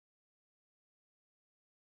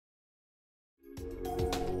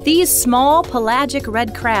These small pelagic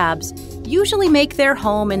red crabs usually make their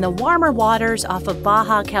home in the warmer waters off of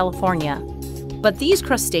Baja California, but these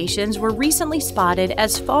crustaceans were recently spotted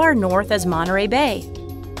as far north as Monterey Bay.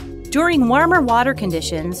 During warmer water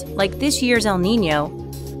conditions, like this year's El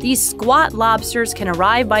Niño, these squat lobsters can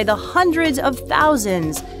arrive by the hundreds of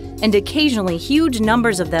thousands, and occasionally huge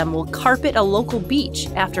numbers of them will carpet a local beach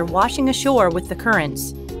after washing ashore with the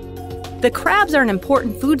currents. The crabs are an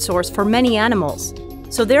important food source for many animals,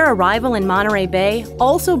 so their arrival in Monterey Bay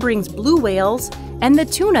also brings blue whales and the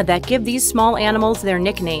tuna that give these small animals their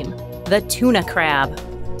nickname, the tuna crab.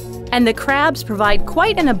 And the crabs provide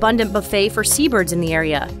quite an abundant buffet for seabirds in the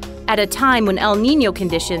area, at a time when El Niño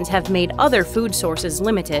conditions have made other food sources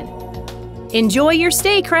limited. Enjoy your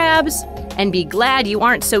stay, crabs, and be glad you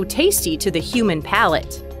aren't so tasty to the human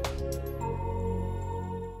palate.